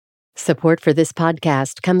Support for this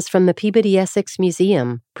podcast comes from the Peabody Essex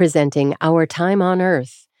Museum, presenting Our Time on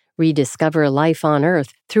Earth. Rediscover life on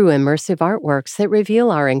Earth through immersive artworks that reveal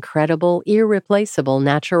our incredible, irreplaceable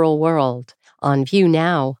natural world. On view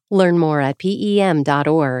now. Learn more at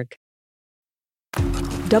pem.org.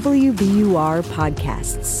 WBUR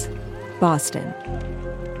Podcasts, Boston.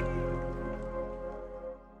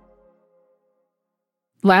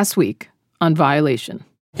 Last week on Violation.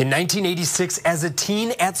 In 1986, as a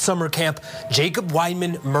teen at summer camp, Jacob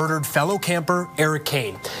Wideman murdered fellow camper Eric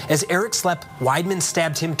Kane. As Eric slept, Wideman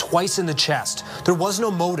stabbed him twice in the chest. There was no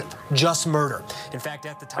motive, just murder. In fact,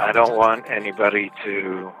 at the time... I don't want anybody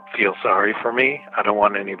to feel sorry for me. I don't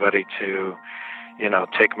want anybody to,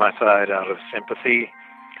 take my side out of sympathy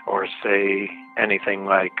or say anything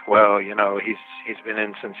like, well, he's been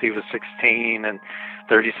in since he was 16 and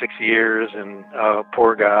 36 years and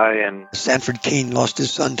poor guy. And Sanford Kane lost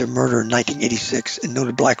his son to murder in 1986, and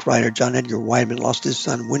noted black writer John Edgar Wideman lost his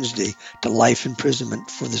son Wednesday to life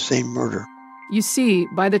imprisonment for the same murder. You see,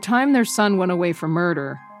 by the time their son went away for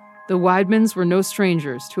murder, the Widemans were no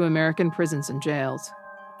strangers to American prisons and jails.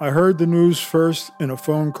 I heard the news first in a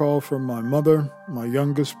phone call from my mother. My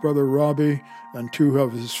youngest brother, Robby, and two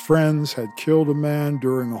of his friends had killed a man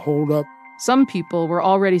during a holdup. Some people were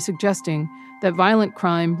already suggesting that violent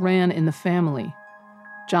crime ran in the family.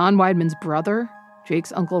 John Wideman's brother,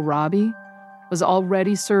 Jake's uncle Robby, was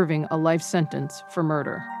already serving a life sentence for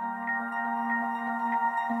murder.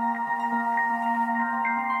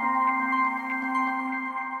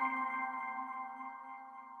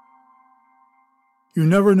 You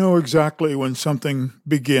never know exactly when something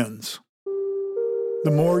begins.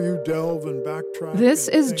 The more you delve and backtrack... This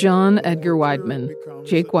is John Edgar Wideman,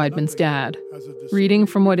 Jake Wideman's dad, reading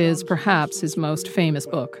from what is perhaps his most famous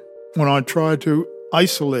book. When I try to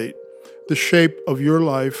isolate the shape of your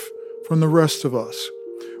life from the rest of us,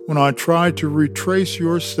 when I try to retrace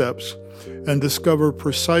your steps and discover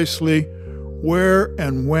precisely where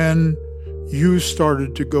and when you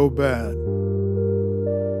started to go bad.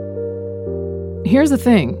 Here's the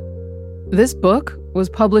thing. This book was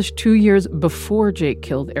published 2 years before Jake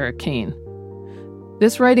killed Eric Kane.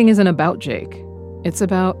 This writing isn't about Jake. It's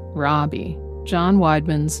about Robby, John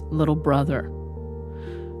Wideman's little brother.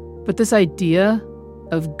 But this idea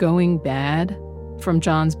of going bad from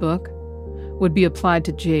John's book would be applied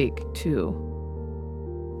to Jake, too.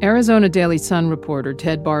 Arizona Daily Sun reporter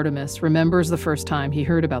Ted Bartemus remembers the first time he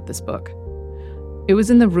heard about this book. It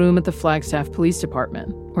was in the room at the Flagstaff Police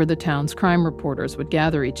Department, where the town's crime reporters would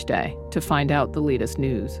gather each day to find out the latest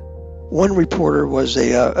news. One reporter was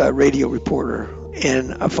a radio reporter,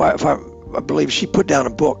 and I believe she put down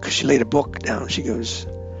a book. She laid a book down. She goes,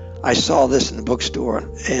 I saw this in the bookstore,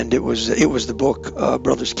 and it was the book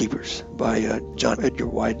Brothers Keepers by John Edgar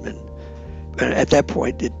Wideman. And at that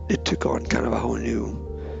point, it took on kind of a whole new,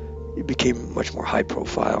 it became much more high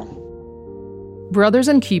profile. Brothers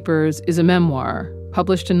and Keepers is a memoir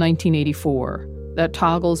published in 1984 that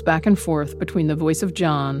toggles back and forth between the voice of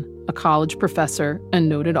John, a college professor and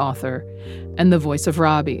noted author, and the voice of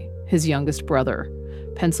Robby, his youngest brother,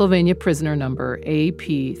 Pennsylvania prisoner number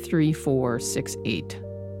AP3468.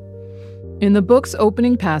 In the book's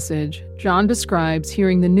opening passage, John describes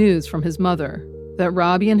hearing the news from his mother that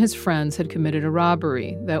Robby and his friends had committed a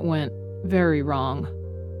robbery that went very wrong.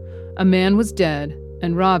 A man was dead,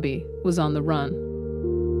 and Robby was on the run.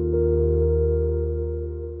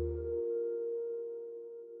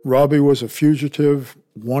 Robby was a fugitive,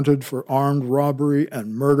 wanted for armed robbery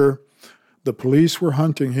and murder. The police were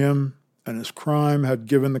hunting him, and his crime had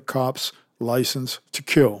given the cops license to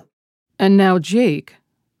kill. And now Jake,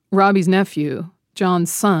 Robby's nephew,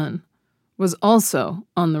 John's son, was also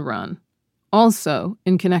on the run, also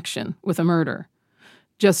in connection with a murder,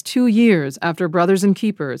 just 2 years after Brothers and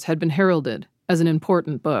Keepers had been heralded as an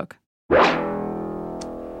important book.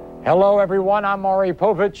 Hello, everyone. I'm Maury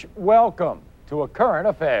Povich. Welcome to A Current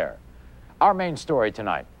Affair. Our main story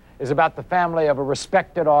tonight is about the family of a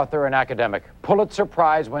respected author and academic, Pulitzer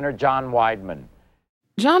Prize winner John Wideman.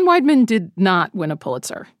 John Wideman did not win a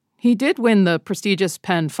Pulitzer. He did win the prestigious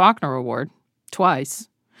Penn Faulkner Award twice.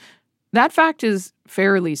 That fact is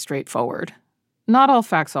fairly straightforward. Not all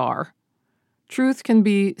facts are. Truth can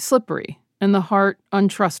be slippery and the heart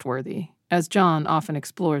untrustworthy, as John often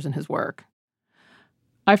explores in his work.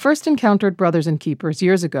 I first encountered Brothers and Keepers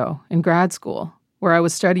years ago in grad school, where I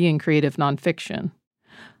was studying creative nonfiction.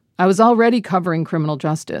 I was already covering criminal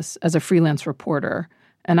justice as a freelance reporter,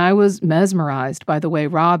 and I was mesmerized by the way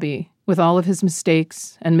Robby, with all of his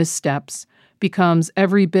mistakes and missteps, becomes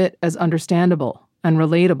every bit as understandable and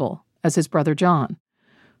relatable as his brother John,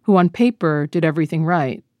 who on paper did everything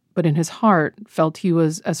right, but in his heart felt he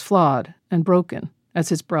was as flawed and broken as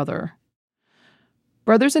his brother.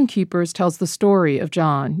 Brothers and Keepers tells the story of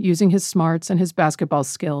John using his smarts and his basketball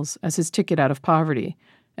skills as his ticket out of poverty,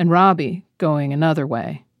 and Robby going another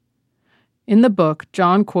way. In the book,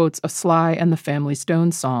 John quotes a Sly and the Family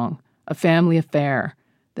Stone song, A Family Affair,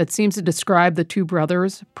 that seems to describe the two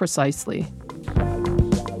brothers precisely.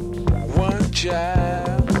 One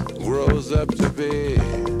child grows up to be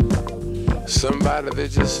somebody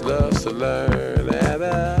that just loves to learn, and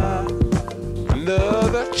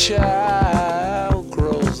another child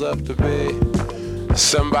grows up to be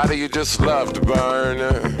somebody you just love to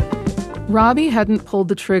burn. Robby hadn't pulled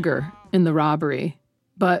the trigger in the robbery,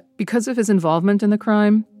 but because of his involvement in the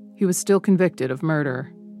crime, he was still convicted of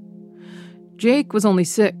murder. Jake was only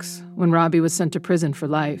 6 when Robby was sent to prison for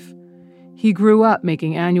life. He grew up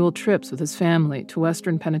making annual trips with his family to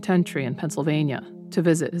Western Penitentiary in Pennsylvania to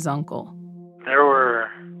visit his uncle. There were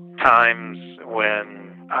times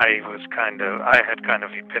when I had kind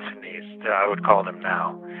of epiphanies, I would call them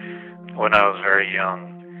now, when I was very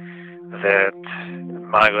young, that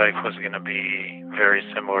my life was going to be very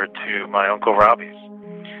similar to my Uncle Robby's,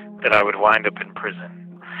 that I would wind up in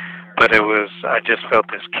prison. But I just felt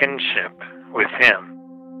this kinship with him.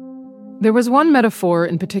 There was one metaphor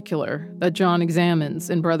in particular that John examines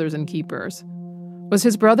in Brothers and Keepers. Was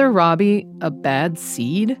his brother Robby a bad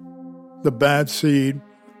seed? The bad seed,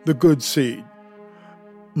 the good seed.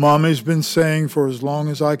 Mommy's been saying for as long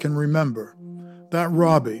as I can remember. That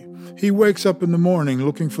Robby, he wakes up in the morning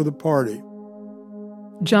looking for the party.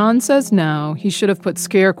 John says now he should have put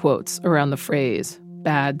scare quotes around the phrase,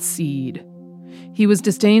 bad seed. He was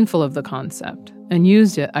disdainful of the concept and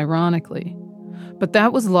used it ironically. But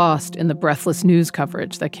that was lost in the breathless news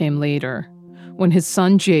coverage that came later, when his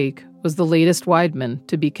son Jake was the latest Wideman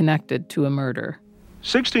to be connected to a murder.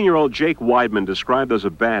 16-year-old Jake Wideman, described as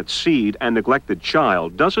a bad seed and neglected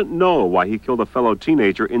child, doesn't know why he killed a fellow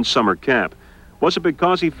teenager in summer camp. Was it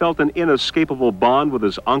because he felt an inescapable bond with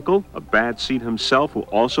his uncle, a bad seed himself who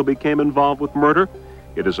also became involved with murder?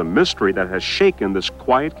 It is a mystery that has shaken this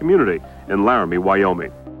quiet community in Laramie,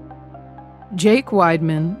 Wyoming. Jake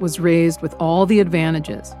Wideman was raised with all the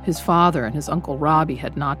advantages his father and his uncle Robby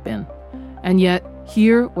had not been. And yet,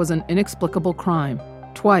 here was an inexplicable crime,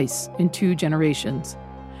 twice in 2 generations.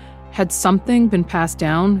 Had something been passed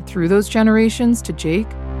down through those generations to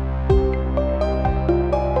Jake?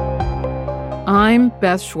 I'm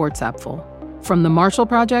Beth Schwartzapfel. From the Marshall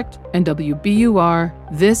Project and WBUR,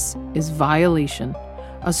 this is Violation,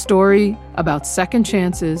 a story about second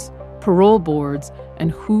chances, parole boards,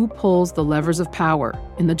 and who pulls the levers of power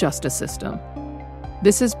in the justice system.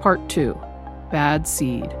 This is part 2, Bad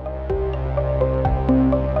Seed.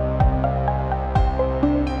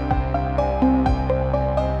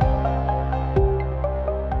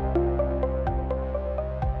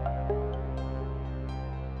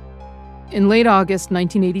 In late August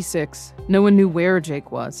 1986, no one knew where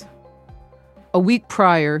Jake was. A week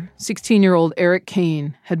prior, 16-year-old Eric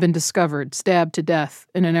Kane had been discovered stabbed to death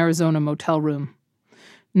in an Arizona motel room.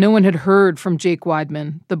 No one had heard from Jake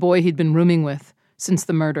Wideman, the boy he'd been rooming with, since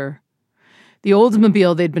the murder. The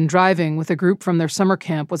Oldsmobile they'd been driving with a group from their summer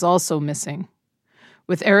camp was also missing.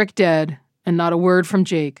 With Eric dead, and not a word from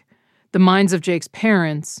Jake, the minds of Jake's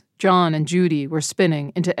parents, John and Judy, were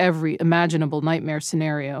spinning into every imaginable nightmare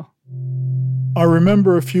scenario. I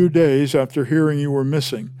remember a few days after hearing you were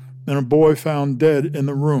missing, and a boy found dead in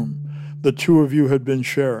the room the 2 of you had been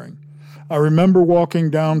sharing. I remember walking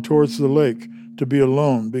down towards the lake to be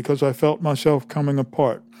alone because I felt myself coming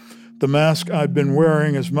apart. The mask I'd been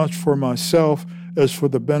wearing, as much for myself as for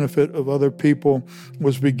the benefit of other people,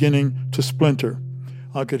 was beginning to splinter.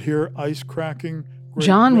 I could hear ice cracking.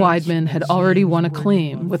 John Wideman had already won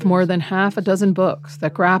acclaim with more than 6 books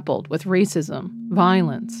that grappled with racism,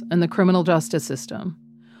 violence, and the criminal justice system.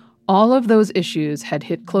 All of those issues had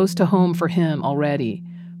hit close to home for him already,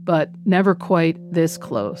 but never quite this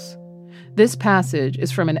close. This passage is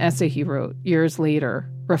from an essay he wrote years later,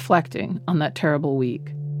 reflecting on that terrible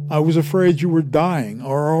week. I was afraid you were dying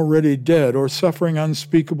or already dead or suffering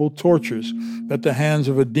unspeakable tortures at the hands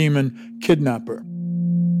of a demon kidnapper.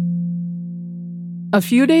 A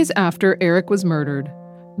few days after Eric was murdered,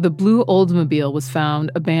 the blue Oldsmobile was found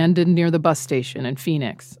abandoned near the bus station in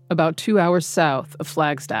Phoenix, about 2 hours south of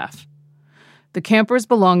Flagstaff. The camper's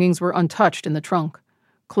belongings were untouched in the trunk: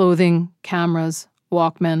 clothing, cameras,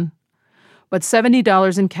 Walkman. But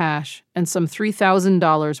 $70 in cash and some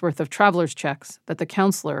 $3,000 worth of traveler's checks that the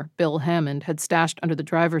counselor, Bill Hammond, had stashed under the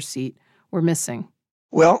driver's seat were missing.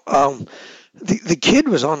 Well, the kid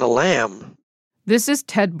was on the lam. This is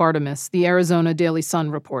Ted Bartemus, the Arizona Daily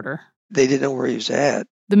Sun reporter. They didn't know where he was at.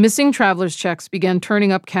 The missing traveler's checks began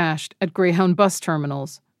turning up cash at Greyhound bus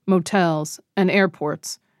terminals, motels, and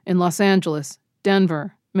airports in Los Angeles,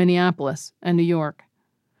 Denver, Minneapolis, and New York.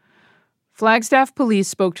 Flagstaff police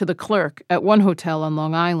spoke to the clerk at one hotel on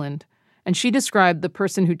Long Island, and she described the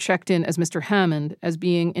person who checked in as Mr. Hammond as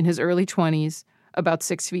being in his early 20s, about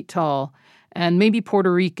 6 feet tall, and maybe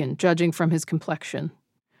Puerto Rican, judging from his complexion.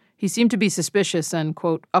 He seemed to be suspicious and,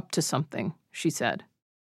 quote, up to something, she said.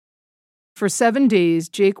 For 7 days,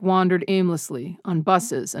 Jake wandered aimlessly on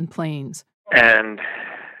buses and planes. And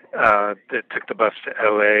took the bus to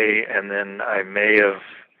L.A., and then I may have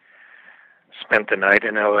spent the night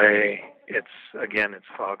in L.A. It's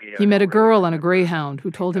foggy. He met a girl on a Greyhound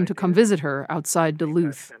who told him to come visit her outside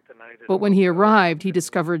Duluth. But when he arrived, he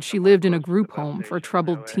discovered she lived in a group home for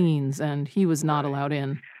troubled teens, and he was not allowed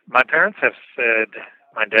in. My parents have said,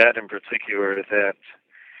 my dad in particular, that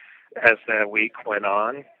as that week went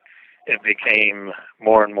on, it became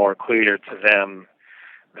more and more clear to them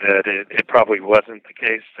that it probably wasn't the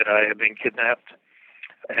case that I had been kidnapped.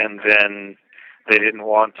 And then they didn't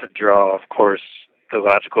want to draw, of course, the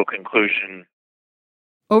logical conclusion.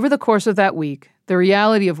 Over the course of that week, the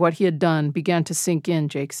reality of what he had done began to sink in,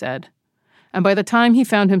 Jake said. And by the time he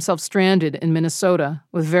found himself stranded in Minnesota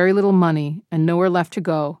with very little money and nowhere left to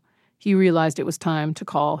go, he realized it was time to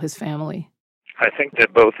call his family. I think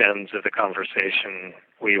that both ends of the conversation,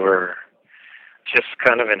 we were just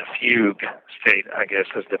kind of in a fugue state, I guess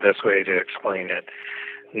is the best way to explain it.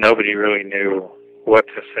 Nobody really knew what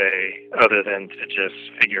to say other than to just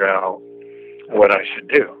figure out what I should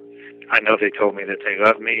do. I know they told me that they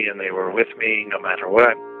loved me and they were with me no matter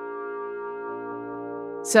what.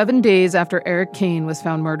 7 days after Eric Kane was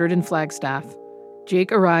found murdered in Flagstaff,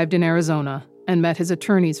 Jake arrived in Arizona and met his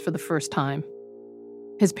attorneys for the first time.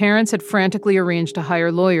 His parents had frantically arranged to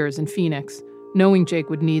hire lawyers in Phoenix, knowing Jake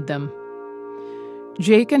would need them.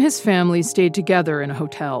 Jake and his family stayed together in a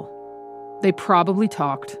hotel. They probably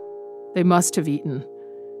talked. They must have eaten.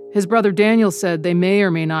 His brother Daniel said they may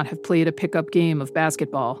or may not have played a pickup game of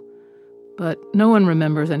basketball. But no one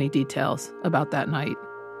remembers any details about that night.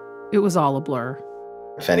 It was all a blur.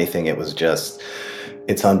 If anything, it was just,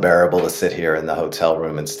 it's unbearable to sit here in the hotel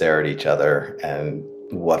room and stare at each other, and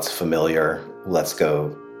what's familiar, let's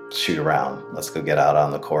go shoot around. Let's go get out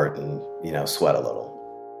on the court and, sweat a little.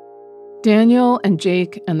 Daniel and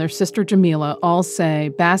Jake and their sister Jamila all say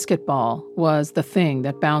basketball was the thing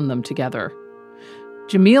that bound them together.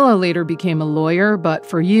 Jamila later became a lawyer, but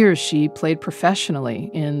for years she played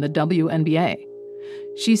professionally in the WNBA.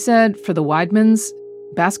 She said for the Widemans,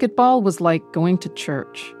 basketball was like going to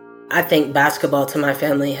church. I think basketball to my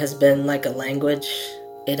family has been like a language.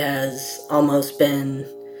 It has almost been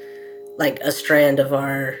like a strand of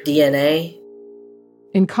our DNA.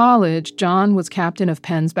 In college, John was captain of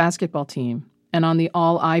Penn's basketball team and on the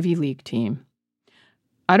All-Ivy League team.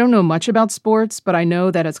 I don't know much about sports, but I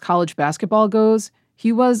know that as college basketball goes,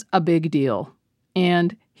 he was a big deal.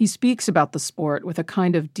 And he speaks about the sport with a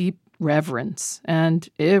kind of deep reverence and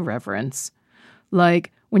irreverence.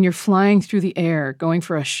 Like when you're flying through the air, going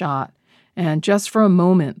for a shot, and just for a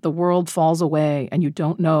moment, the world falls away and you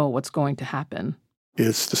don't know what's going to happen.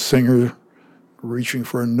 It's the singer reaching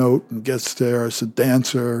for a note and gets there. It's a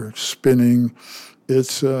dancer spinning.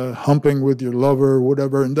 It's humping with your lover,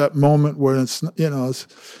 whatever. In that moment where it's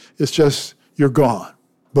just you're gone,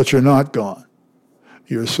 but you're not gone.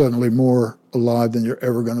 You're suddenly more alive than you're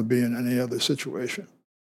ever going to be in any other situation.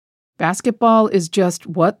 Basketball is just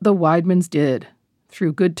what the Widemans did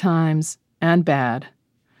through good times and bad.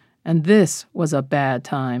 And this was a bad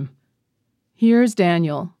time. Here's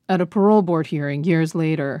Daniel at a parole board hearing years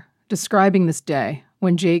later, describing this day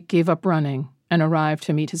when Jake gave up running and arrived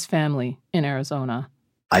to meet his family in Arizona.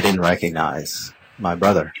 I didn't recognize my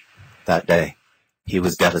brother that day. He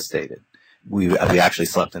was devastated. We actually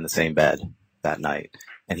slept in the same bed that night,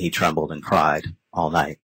 and he trembled and cried all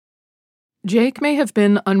night. Jake may have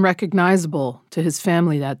been unrecognizable to his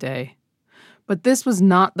family that day, but this was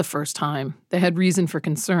not the first time they had reason for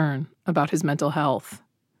concern about his mental health.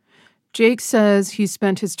 Jake says he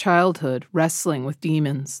spent his childhood wrestling with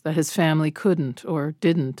demons that his family couldn't or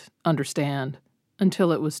didn't understand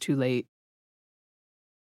until it was too late.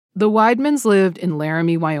 The Widemans lived in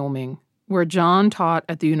Laramie, Wyoming, where John taught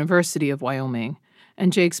at the University of Wyoming,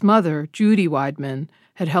 and Jake's mother, Judy Wideman,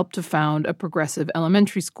 had helped to found a progressive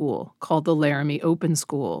elementary school called the Laramie Open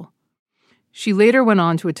School. She later went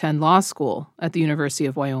on to attend law school at the University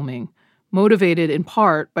of Wyoming, motivated in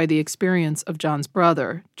part by the experience of John's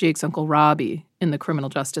brother, Jake's uncle Robby, in the criminal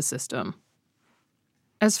justice system.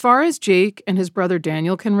 As far as Jake and his brother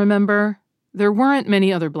Daniel can remember, there weren't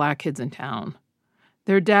many other black kids in town.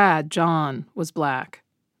 Their dad, John, was black,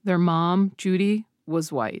 Their mom, Judy,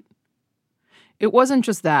 was white. It wasn't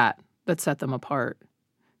just that set them apart.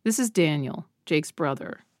 This is Daniel, Jake's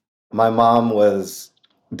brother. My mom was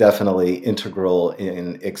definitely integral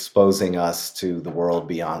in exposing us to the world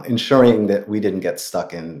beyond, ensuring that we didn't get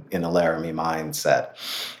stuck in a Laramie mindset.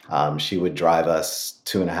 She would drive us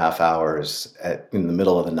 2.5 hours in the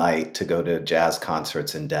middle of the night to go to jazz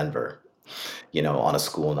concerts in Denver, on a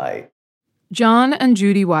school night. John and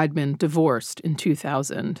Judy Wideman divorced in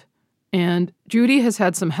 2000, and Judy has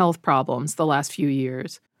had some health problems the last few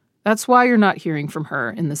years. That's why you're not hearing from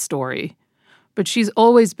her in this story. But she's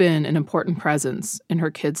always been an important presence in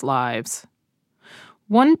her kids' lives.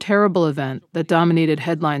 One terrible event that dominated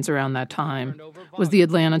headlines around that time was the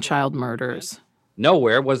Atlanta child murders.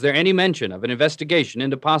 Nowhere was there any mention of an investigation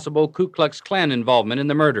into possible Ku Klux Klan involvement in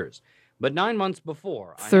the murders. But 9 months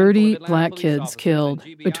before, 30 black kids killed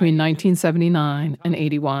between 1979 and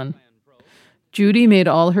 81. Judy made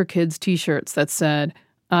all her kids' T-shirts that said,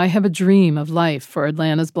 "I have a dream of life for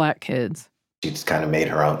Atlanta's black kids." She just kind of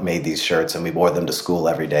made these shirts, and we wore them to school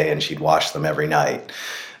every day, and she'd wash them every night,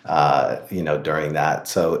 during that.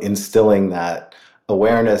 So instilling that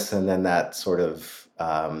awareness, and then that sort of,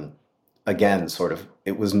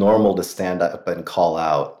 it was normal to stand up and call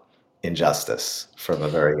out injustice from a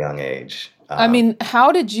very young age.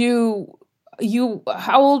 How did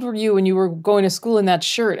how old were you when you were going to school in that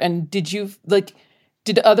shirt? And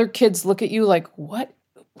did other kids look at you like, what?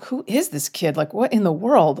 Who is this kid? Like, what in the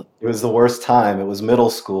world? It was the worst time. It was middle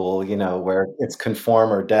school, where it's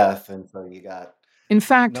conform or death. And so you got... In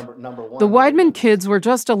fact, number one, the Wideman kids were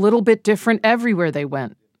just a little bit different everywhere they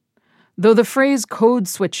went. Though the phrase code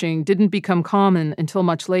switching didn't become common until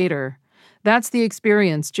much later, that's the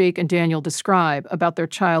experience Jake and Daniel describe about their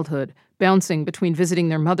childhood, bouncing between visiting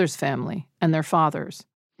their mother's family and their father's.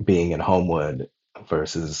 Being in Homewood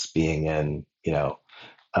versus being in,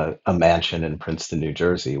 a mansion in Princeton, New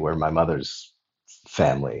Jersey, where my mother's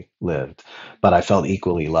family lived. But I felt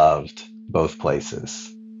equally loved both places.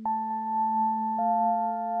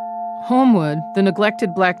 Homewood, the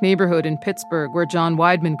neglected black neighborhood in Pittsburgh where John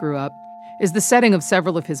Wideman grew up, is the setting of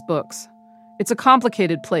several of his books. It's a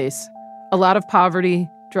complicated place, a lot of poverty,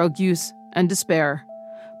 drug use, and despair,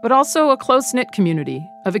 but also a close-knit community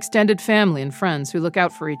of extended family and friends who look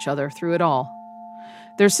out for each other through it all.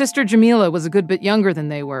 Their sister Jamila was a good bit younger than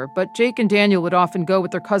they were, but Jake and Daniel would often go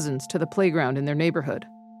with their cousins to the playground in their neighborhood.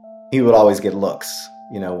 He would always get looks.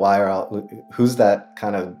 Who's that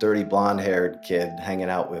kind of dirty blonde-haired kid hanging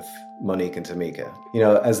out with Monique and Tamika?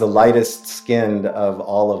 As the lightest skinned of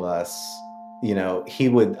all of us, he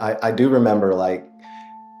would, I do remember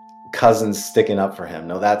cousins sticking up for him.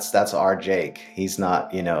 No, that's our Jake. He's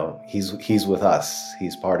not, he's with us.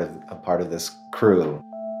 He's part of this crew.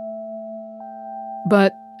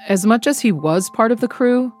 But as much as he was part of the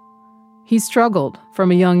crew, he struggled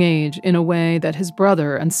from a young age in a way that his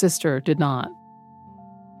brother and sister did not.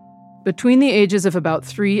 Between the ages of about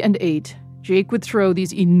 3 and 8, Jake would throw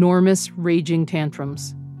these enormous, raging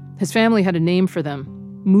tantrums. His family had a name for them,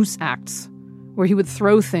 moose acts, where he would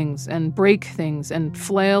throw things and break things and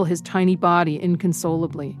flail his tiny body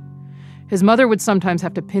inconsolably. His mother would sometimes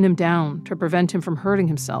have to pin him down to prevent him from hurting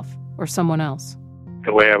himself or someone else.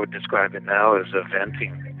 The way I would describe it now is a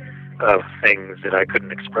venting of things that I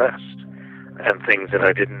couldn't express and things that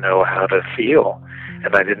I didn't know how to feel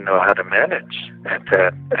and I didn't know how to manage at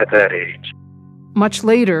that age. Much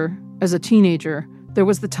later, as a teenager, there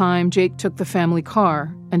was the time Jake took the family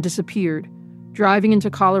car and disappeared, driving into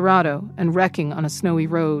Colorado and wrecking on a snowy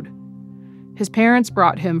road. His parents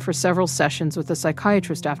brought him for several sessions with a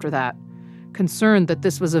psychiatrist after that, concerned that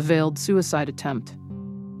this was a veiled suicide attempt.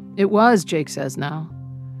 It was, Jake says now.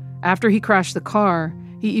 After he crashed the car,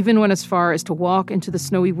 he even went as far as to walk into the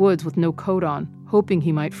snowy woods with no coat on, hoping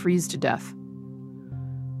he might freeze to death.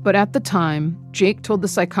 But at the time, Jake told the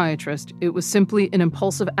psychiatrist it was simply an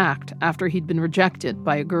impulsive act after he'd been rejected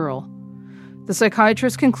by a girl. The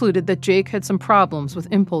psychiatrist concluded that Jake had some problems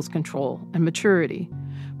with impulse control and maturity,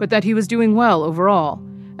 but that he was doing well overall,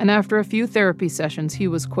 and after a few therapy sessions, he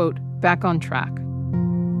was, quote, back on track.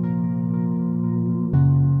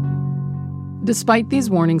 Despite these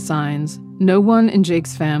warning signs, no one in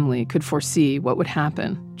Jake's family could foresee what would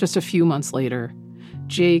happen just a few months later.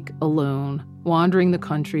 Jake, alone, wandering the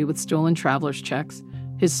country with stolen traveler's checks,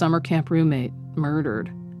 his summer camp roommate,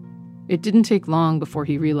 murdered. It didn't take long before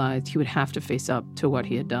he realized he would have to face up to what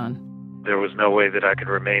he had done. There was no way that I could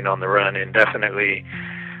remain on the run indefinitely.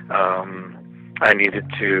 I needed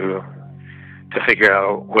to figure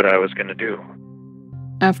out what I was going to do.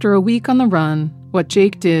 After a week on the run, what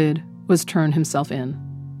Jake did was turn himself in.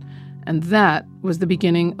 And that was the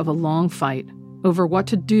beginning of a long fight over what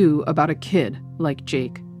to do about a kid like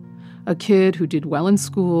Jake. A kid who did well in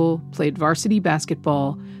school, played varsity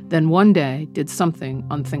basketball, then one day did something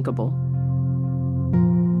unthinkable.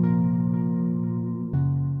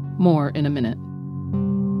 More in a minute.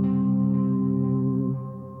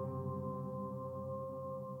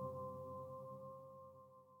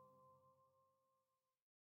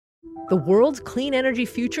 The world's clean energy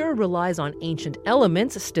future relies on ancient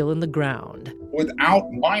elements still in the ground.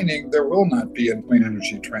 Without mining, there will not be a clean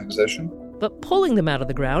energy transition. But pulling them out of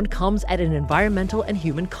the ground comes at an environmental and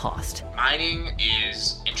human cost. Mining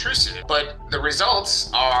is intrusive, but the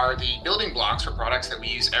results are the building blocks for products that we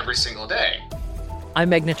use every single day. I'm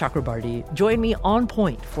Meghna Chakrabarti. Join me on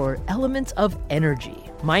Point for Elements of Energy,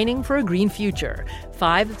 Mining for a Green Future.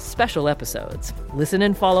 5 special episodes. Listen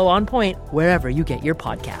and follow On Point wherever you get your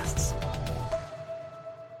podcasts.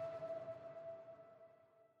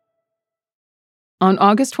 On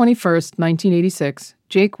August 21st, 1986,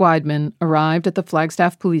 Jake Wideman arrived at the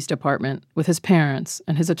Flagstaff Police Department with his parents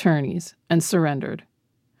and his attorneys and surrendered.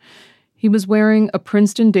 He was wearing a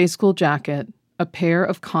Princeton day school jacket, a pair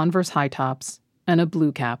of Converse high tops, and a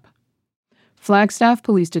blue cap. Flagstaff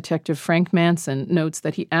Police Detective Frank Manson notes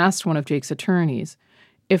that he asked one of Jake's attorneys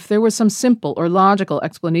if there was some simple or logical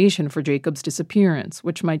explanation for Jacob's disappearance,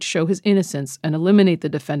 which might show his innocence and eliminate the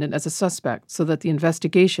defendant as a suspect so that the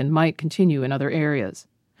investigation might continue in other areas.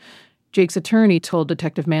 Jake's attorney told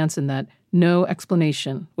Detective Manson that no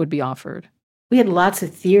explanation would be offered. We had lots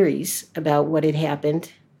of theories about what had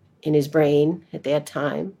happened in his brain at that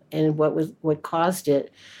time and what caused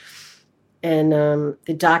it. And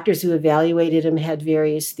the doctors who evaluated him had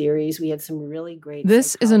various theories. We had some really great...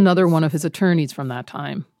 This is another one of his attorneys from that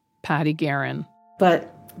time, Patty Guerin.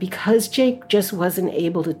 But because Jake just wasn't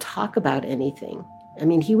able to talk about anything, I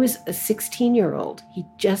mean, he was a 16-year-old. He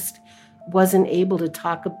just wasn't able to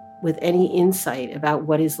talk with any insight about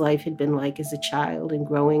what his life had been like as a child and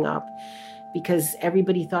growing up, because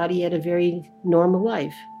everybody thought he had a very normal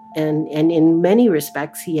life. And in many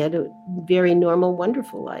respects, he had a very normal,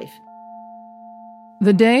 wonderful life.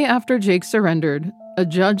 The day after Jake surrendered, a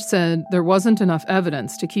judge said there wasn't enough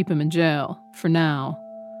evidence to keep him in jail, for now.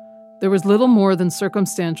 There was little more than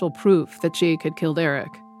circumstantial proof that Jake had killed Eric.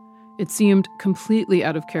 It seemed completely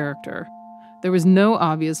out of character. There was no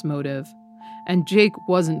obvious motive, and Jake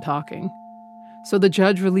wasn't talking. So the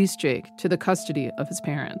judge released Jake to the custody of his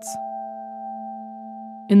parents.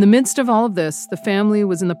 In the midst of all of this, the family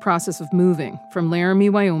was in the process of moving from Laramie,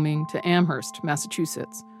 Wyoming to Amherst,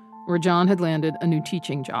 Massachusetts, where John had landed a new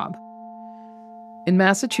teaching job. In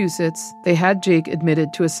Massachusetts, they had Jake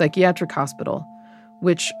admitted to a psychiatric hospital,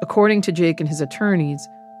 which, according to Jake and his attorneys,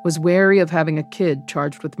 was wary of having a kid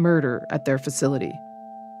charged with murder at their facility.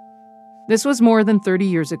 This was more than 30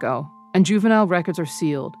 years ago, and juvenile records are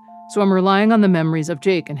sealed, so I'm relying on the memories of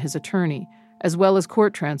Jake and his attorney, as well as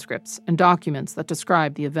court transcripts and documents that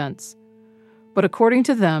describe the events. But according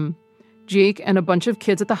to them, Jake and a bunch of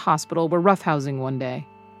kids at the hospital were roughhousing one day.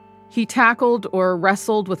 He tackled or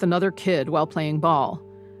wrestled with another kid while playing ball,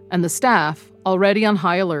 and the staff, already on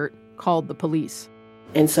high alert, called the police.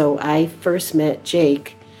 And so I first met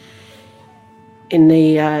Jake in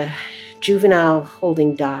the juvenile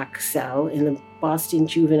holding dock cell in the Boston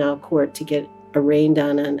Juvenile Court to get arraigned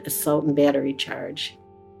on an assault and battery charge.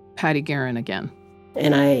 Patty Guerin again.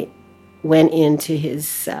 And I went into his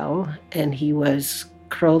cell, and he was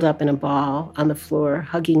curled up in a ball on the floor,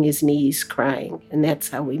 hugging his knees, crying. And that's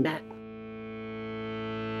how we met.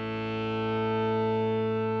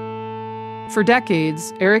 For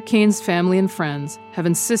decades, Eric Kane's family and friends have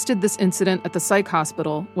insisted this incident at the psych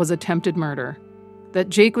hospital was attempted murder, that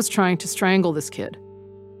Jake was trying to strangle this kid.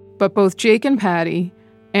 But both Jake and Patty,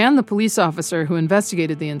 and the police officer who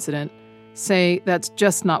investigated the incident, say that's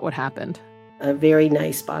just not what happened. A very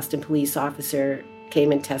nice Boston police officer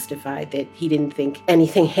came and testified that he didn't think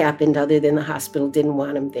anything happened other than the hospital didn't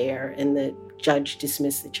want him there, and the judge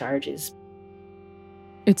dismissed the charges.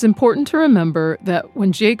 It's important to remember that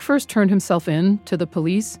when Jake first turned himself in to the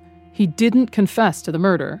police, he didn't confess to the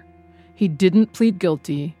murder. He didn't plead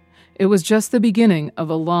guilty. It was just the beginning of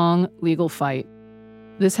a long legal fight.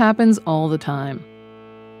 This happens all the time.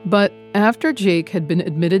 But after Jake had been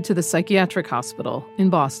admitted to the psychiatric hospital in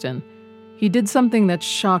Boston, he did something that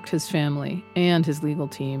shocked his family and his legal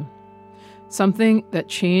team. Something that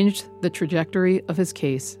changed the trajectory of his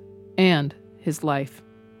case and his life.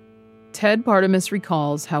 Ted Bartimus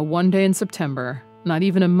recalls how one day in September, not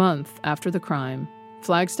even a month after the crime,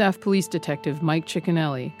 Flagstaff Police Detective Mike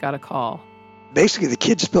Ciccinelli got a call. Basically, the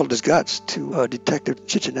kid spilled his guts to Detective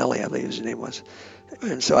Ciccinelli, I believe his name was.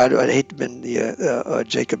 And so I'd hate to have been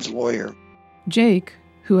Jacob's lawyer. Jake,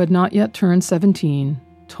 who had not yet turned 17,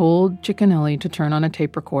 told Ciccinelli to turn on a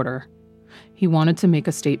tape recorder. He wanted to make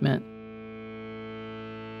a statement.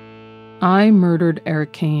 "I murdered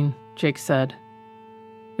Eric Kane," Jake said.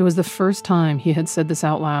 It was the first time he had said this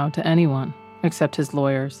out loud to anyone except his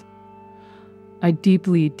lawyers. "I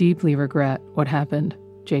deeply, deeply regret what happened,"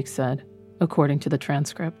 Jake said, according to the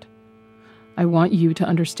transcript. "I want you to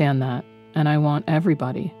understand that, and I want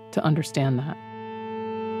everybody to understand that."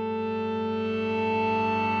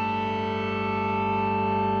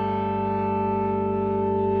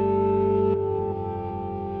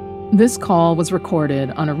 This call was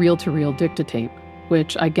recorded on a reel-to-reel dictatape,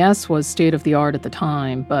 which I guess was state-of-the-art at the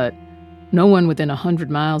time, but no one within 100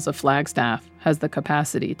 miles of Flagstaff has the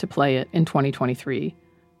capacity to play it in 2023.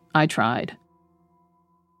 I tried.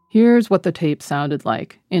 Here's what the tape sounded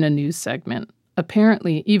like in a news segment.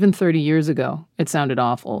 Apparently, even 30 years ago, it sounded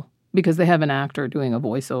awful, because they have an actor doing a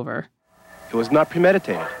voiceover. It was not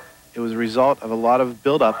premeditated. It was a result of a lot of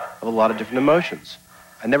buildup of a lot of different emotions.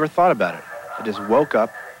 I never thought about it. I just woke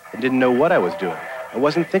up and didn't know what I was doing. I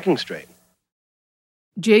wasn't thinking straight.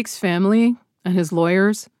 Jake's family and his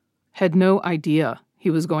lawyers had no idea he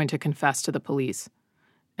was going to confess to the police.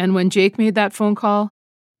 And when Jake made that phone call,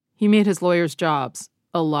 he made his lawyers' jobs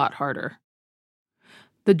a lot harder.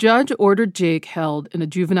 The judge ordered Jake held in a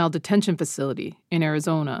juvenile detention facility in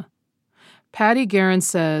Arizona. Patty Guerin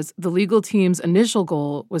says the legal team's initial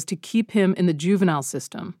goal was to keep him in the juvenile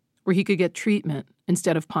system, where he could get treatment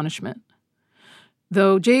instead of punishment.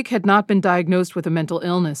 Though Jake had not been diagnosed with a mental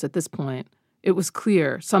illness at this point, it was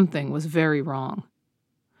clear something was very wrong.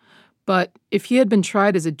 But if he had been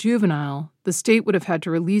tried as a juvenile, the state would have had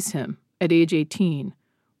to release him at age 18,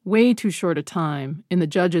 way too short a time, in the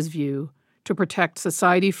judge's view, to protect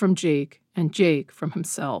society from Jake and Jake from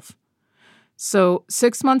himself. So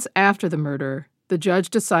 6 months after the murder, the judge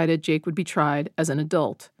decided Jake would be tried as an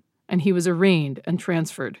adult, and he was arraigned and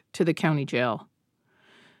transferred to the county jail.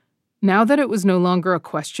 Now that it was no longer a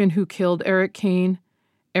question who killed Eric Kane,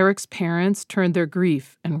 Eric's parents turned their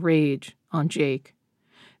grief and rage on Jake.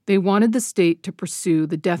 They wanted the state to pursue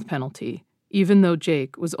the death penalty, even though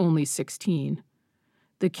Jake was only 16.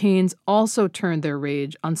 The Kanes also turned their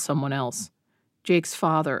rage on someone else, Jake's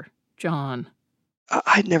father, John.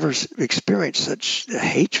 I'd never experienced such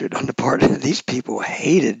hatred on the part of these people.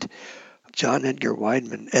 Hated John Edgar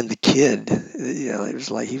Wideman and the kid. You know, it was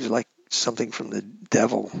like he was like something from the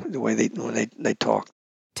devil, the way they talked.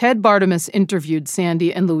 Ted Bartemus interviewed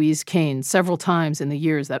Sandy and Louise Kane several times in the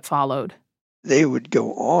years that followed. They would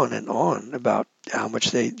go on and on about how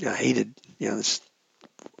much they hated, this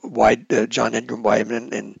John Edgar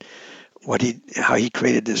Wideman and how he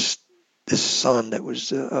created this son that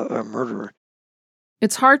was a murderer.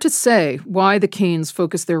 It's hard to say why the Kanes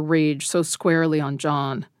focused their rage so squarely on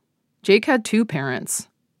John. Jake had 2 parents.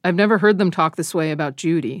 I've never heard them talk this way about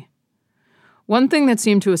Judy. One thing that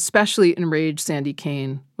seemed to especially enrage Sandy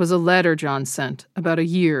Kane was a letter John sent about a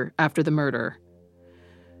year after the murder.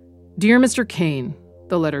 "Dear Mr. Kane,"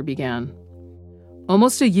 the letter began,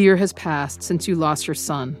 "almost a year has passed since you lost your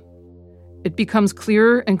son. It becomes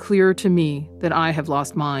clearer and clearer to me that I have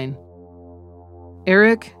lost mine.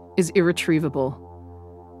 Eric is irretrievable.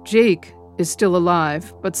 Jake is still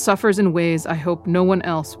alive, but suffers in ways I hope no one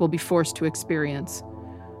else will be forced to experience.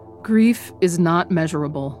 Grief is not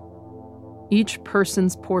measurable. Each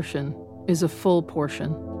person's portion is a full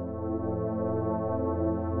portion."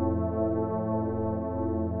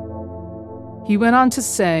 He went on to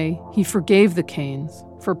say he forgave the Kanes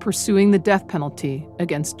for pursuing the death penalty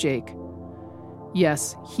against Jake.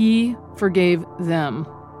 Yes, he forgave them.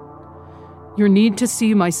 "Your need to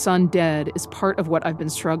see my son dead is part of what I've been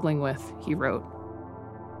struggling with," he wrote.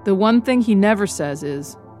 The one thing he never says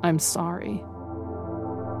is, "I'm sorry."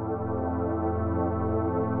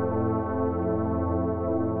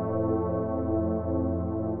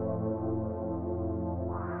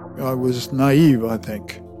 I was naive, I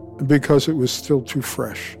think, because it was still too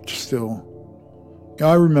fresh.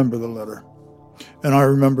 I remember the letter, and I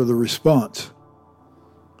remember the response.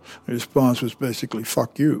 The response was basically,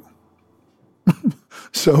 "Fuck you."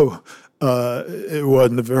 So it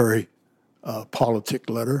wasn't a very politic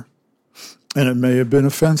letter, and it may have been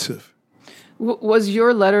offensive. Was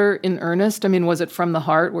your letter in earnest? I mean, was it from the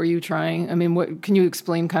heart? Were you trying? I mean, can you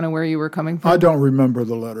explain kind of where you were coming from? I don't remember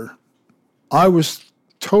the letter. I was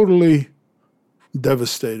totally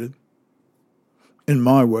devastated in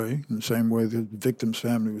my way, in the same way the victim's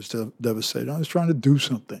family was devastated. I was trying to do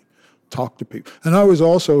something, talk to people. And I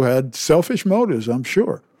also had selfish motives, I'm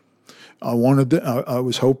sure. I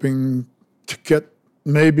was hoping to get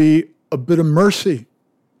maybe a bit of mercy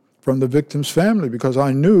from the victim's family, because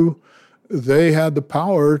I knew they had the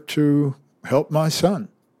power to help my son.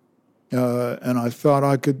 And I thought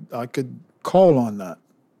I could call on that,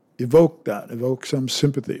 evoke some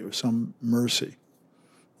sympathy or some mercy.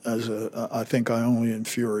 I think I only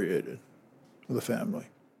infuriated the family.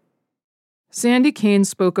 Sandy Kane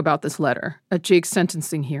spoke about this letter at Jake's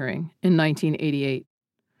sentencing hearing in 1988.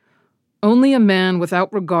 Only a man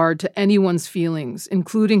without regard to anyone's feelings,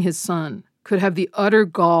 including his son, could have the utter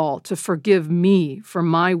gall to forgive me for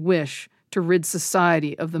my wish to rid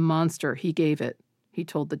society of the monster he gave it, he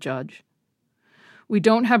told the judge. We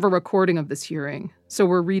don't have a recording of this hearing, so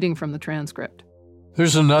we're reading from the transcript.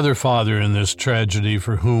 There's another father in this tragedy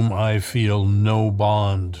for whom I feel no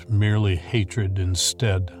bond, merely hatred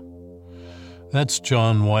instead. That's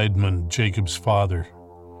John Wideman, Jacob's father.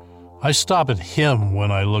 I stop at him when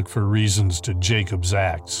I look for reasons to Jacob's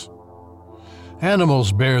acts.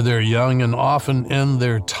 Animals bear their young and often end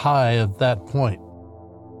their tie at that point.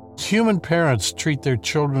 Human parents treat their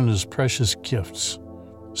children as precious gifts,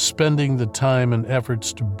 spending the time and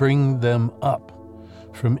efforts to bring them up.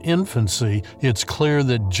 From infancy, it's clear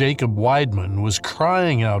that Jacob Wideman was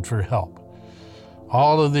crying out for help.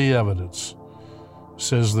 All of the evidence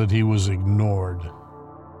says that he was ignored.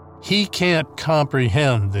 He can't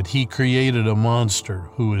comprehend that he created a monster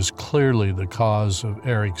who is clearly the cause of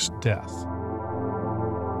Eric's death.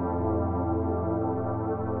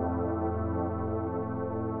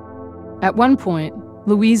 At one point,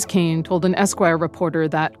 Louise Kane told an Esquire reporter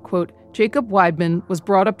that, quote, Jacob Wideman was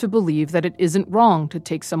brought up to believe that it isn't wrong to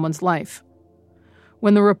take someone's life.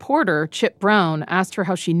 When the reporter, Chip Brown, asked her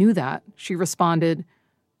how she knew that, she responded,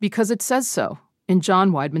 because it says so in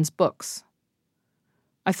John Wideman's books.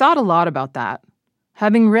 I thought a lot about that.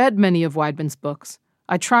 Having read many of Wideman's books,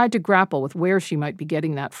 I tried to grapple with where she might be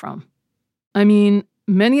getting that from. I mean,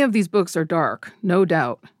 many of these books are dark, no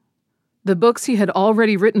doubt. The books he had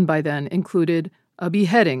already written by then included A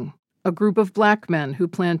Beheading, a group of black men who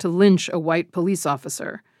planned to lynch a white police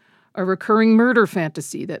officer, a recurring murder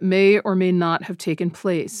fantasy that may or may not have taken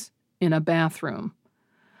place in a bathroom.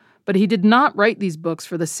 But he did not write these books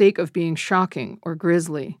for the sake of being shocking or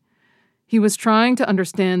grisly. He was trying to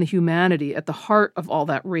understand the humanity at the heart of all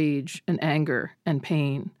that rage and anger and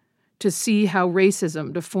pain, to see how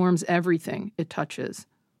racism deforms everything it touches.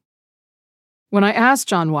 When I asked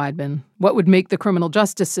John Wideman what would make the criminal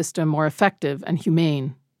justice system more effective and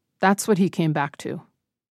humane, that's what he came back to.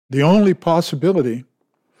 The only possibility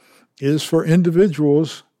is for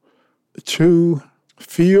individuals to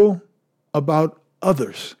feel about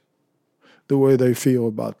others the way they feel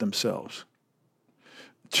about themselves,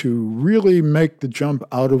 to really make the jump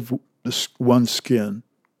out of one's skin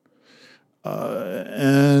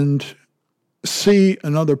and see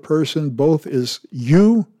another person both as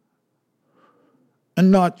you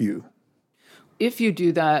and not you. If you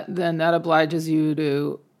do that, then that obliges you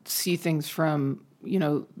to see things from,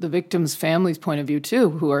 the victim's family's point of view too,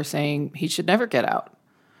 who are saying he should never get out,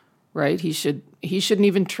 right? He shouldn't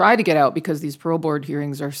even try to get out because these parole board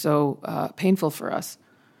hearings are so painful for us.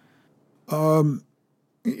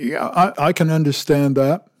 Yeah, I can understand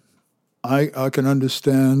that. I can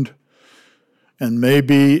understand, and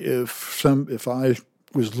maybe if I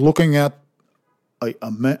was looking at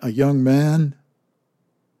a young man,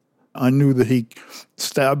 I knew that he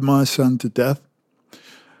stabbed my son to death,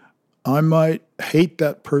 I might hate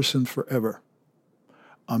that person forever.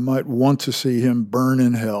 I might want to see him burn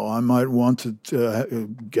in hell. I might want to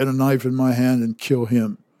get a knife in my hand and kill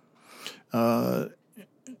him. All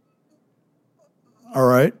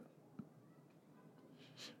right.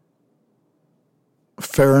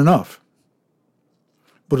 Fair enough.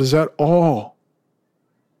 But is that all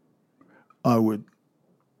I would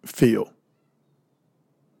feel?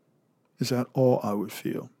 Is that all I would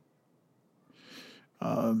feel?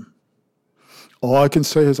 All I can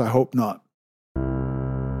say is I hope not.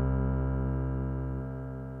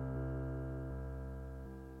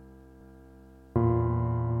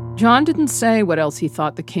 John didn't say what else he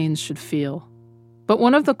thought the Kanes should feel. But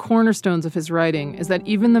one of the cornerstones of his writing is that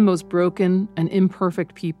even the most broken and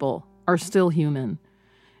imperfect people are still human.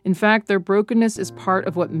 In fact, their brokenness is part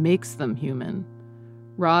of what makes them human.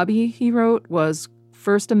 Robby, he wrote, was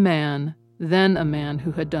first a man, then a man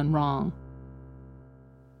who had done wrong.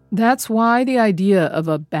 That's why the idea of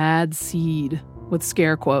a bad seed, with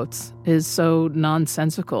scare quotes, is so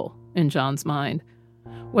nonsensical in John's mind.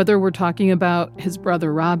 Whether we're talking about his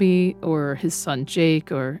brother Robby or his son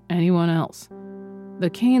Jake or anyone else. The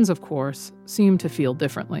Kanes, of course, seem to feel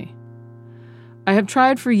differently. I have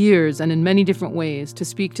tried for years and in many different ways to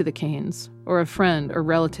speak to the Kanes, or a friend or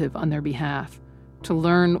relative on their behalf, to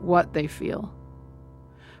learn what they feel.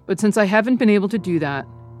 But since I haven't been able to do that,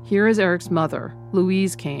 here is Eric's mother,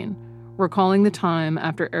 Louise Kane, recalling the time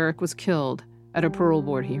after Eric was killed at a parole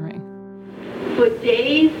board hearing. For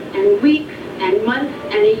days and weeks and months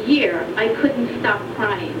and a year, I couldn't stop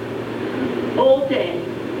crying. All day.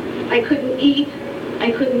 I couldn't eat.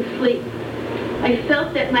 I couldn't sleep. I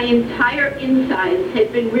felt that my entire insides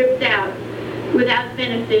had been ripped out without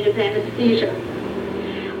benefit of anesthesia.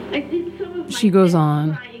 She goes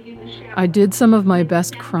on, I did some of my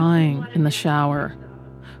best crying in the shower,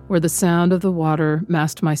 where the sound of the water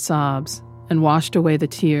masked my sobs and washed away the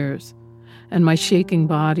tears, and my shaking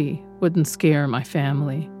body wouldn't scare my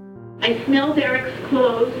family. I smelled Eric's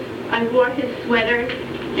clothes. I wore his sweater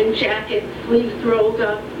and jacket, sleeves rolled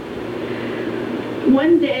up.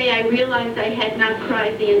 One day I realized I had not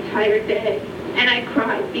cried the entire day, and I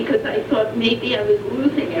cried because I thought maybe I was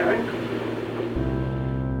losing Eric.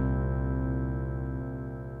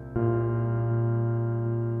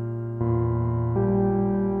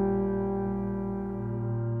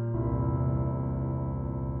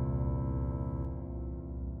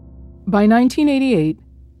 By 1988,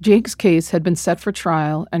 Jake's case had been set for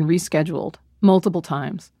trial and rescheduled multiple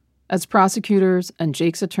times as prosecutors and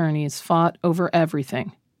Jake's attorneys fought over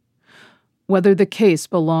everything. Whether the case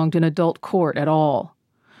belonged in adult court at all,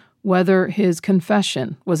 whether his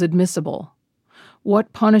confession was admissible,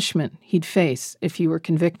 what punishment he'd face if he were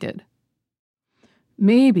convicted.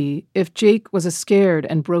 Maybe if Jake was a scared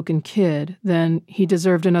and broken kid, then he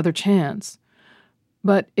deserved another chance.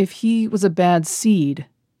 But if he was a bad seed,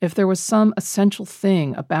 if there was some essential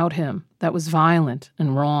thing about him that was violent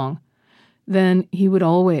and wrong, then he would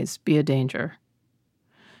always be a danger.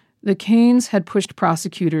 The Kanes had pushed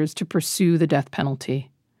prosecutors to pursue the death penalty.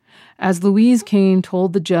 As Louise Kane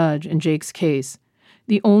told the judge in Jake's case,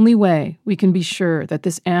 the only way we can be sure that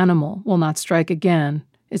this animal will not strike again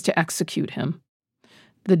is to execute him.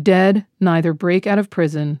 The dead neither break out of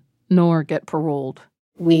prison nor get paroled.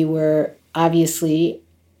 We were obviously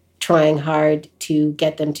trying hard to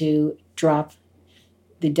get them to drop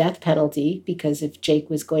the death penalty, because if Jake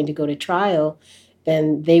was going to go to trial,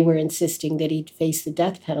 then they were insisting that he'd face the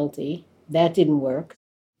death penalty. That didn't work.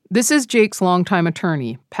 This is Jake's longtime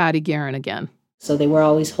attorney, Patty Guerin again. So they were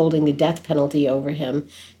always holding the death penalty over him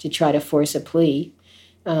to try to force a plea,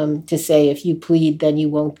 to say if you plead, then you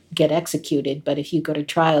won't get executed. But if you go to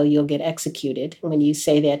trial, you'll get executed. When you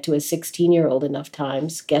say that to a 16-year-old enough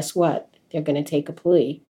times, guess what? They're going to take a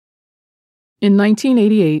plea. In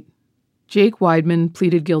 1988, Jake Wideman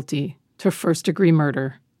pleaded guilty to first-degree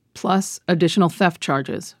murder, plus additional theft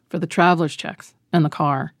charges for the traveler's checks and the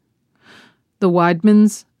car. The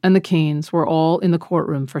Widemans and the Kanes were all in the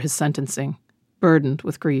courtroom for his sentencing, burdened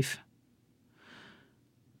with grief.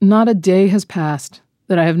 Not a day has passed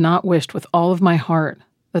that I have not wished with all of my heart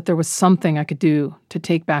that there was something I could do to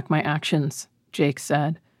take back my actions, Jake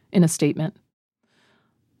said in a statement.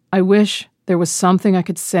 I wish there was something I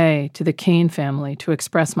could say to the Kane family to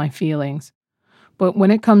express my feelings. But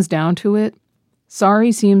when it comes down to it,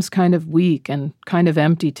 sorry seems kind of weak and kind of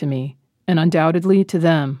empty to me, and undoubtedly to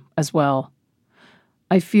them as well.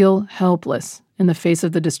 I feel helpless in the face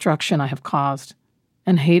of the destruction I have caused,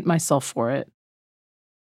 and hate myself for it.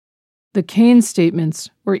 The Kane statements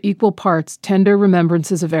were equal parts tender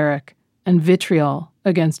remembrances of Eric and vitriol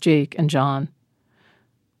against Jake and John.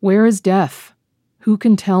 Where is death? Who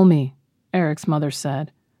can tell me? Eric's mother said.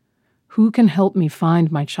 Who can help me find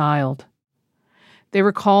my child? They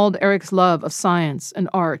recalled Eric's love of science and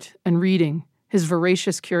art and reading, his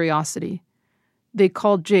voracious curiosity. They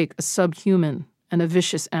called Jake a subhuman and a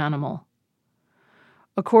vicious animal.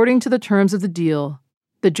 According to the terms of the deal,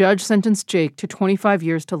 the judge sentenced Jake to 25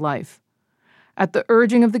 years to life. At the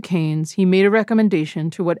urging of the Kanes, he made a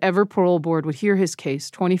recommendation to whatever parole board would hear his case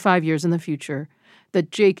 25 years in the future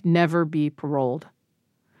that Jake never be paroled.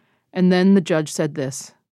 And then the judge said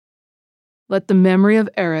this: "Let the memory of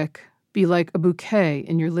Eric be like a bouquet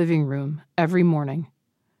in your living room every morning,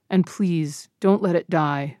 and please don't let it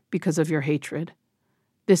die because of your hatred.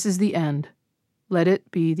 This is the end. Let it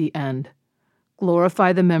be the end.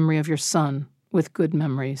 Glorify the memory of your son with good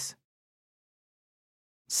memories."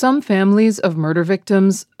 Some families of murder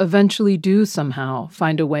victims eventually do somehow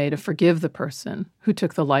find a way to forgive the person who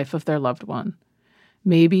took the life of their loved one.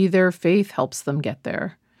 Maybe their faith helps them get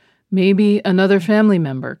there. Maybe another family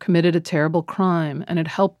member committed a terrible crime and it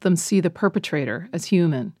helped them see the perpetrator as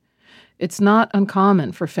human. It's not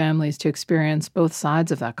uncommon for families to experience both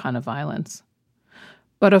sides of that kind of violence.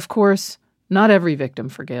 But of course, not every victim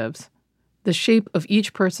forgives. The shape of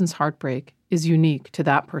each person's heartbreak is unique to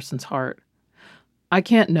that person's heart. I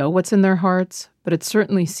can't know what's in their hearts, but it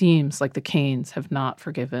certainly seems like the Kanes have not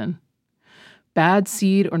forgiven. Bad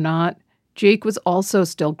seed or not, Jake was also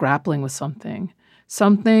still grappling with something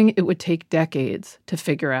it would take decades to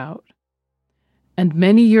figure out. And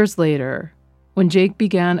many years later, when Jake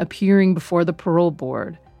began appearing before the parole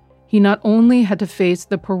board, he not only had to face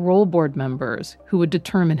the parole board members who would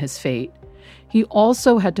determine his fate, he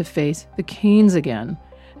also had to face the Kanes again,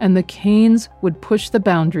 and the Kanes would push the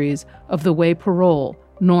boundaries of the way parole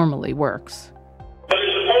normally works. But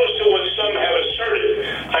as opposed to what some have asserted,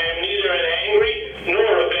 I am neither an angry nor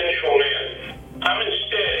a vengeful man. I'm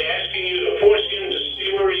instead asking you to force him to see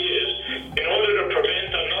where he is in order to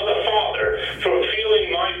prevent another father from feeling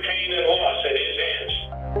my pain and loss at his hands.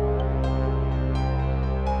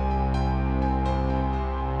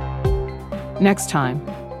 Next time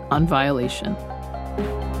on Violation.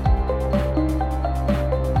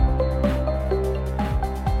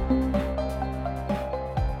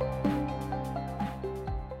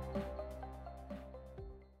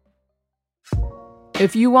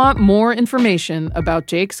 If you want more information about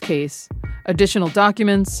Jake's case, additional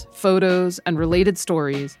documents, photos, and related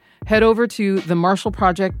stories, head over to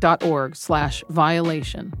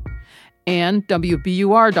themarshallproject.org/violation and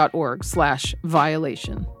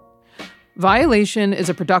WBUR.org/violation. Violation is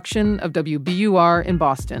a production of WBUR in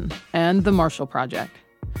Boston and the Marshall Project.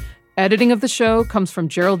 Editing of the show comes from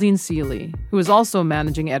Geraldine Seeley, who is also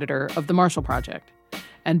managing editor of the Marshall Project,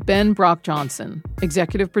 and Ben Brock Johnson,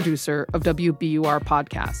 executive producer of WBUR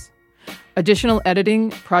Podcasts. Additional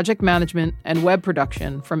editing, project management, and web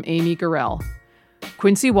production from Amy Gurrell.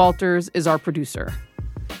 Quincy Walters is our producer.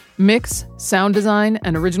 Mix, sound design,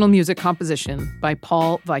 and original music composition by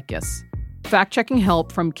Paul Vikis. Fact-checking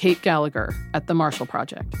help from Kate Gallagher at the Marshall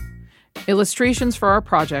Project. Illustrations for our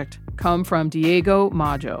project come from Diego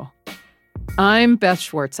Maggio. I'm Beth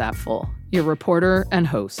Schwartz-Apfel, your reporter and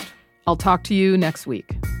host. I'll talk to you next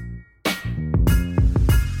week.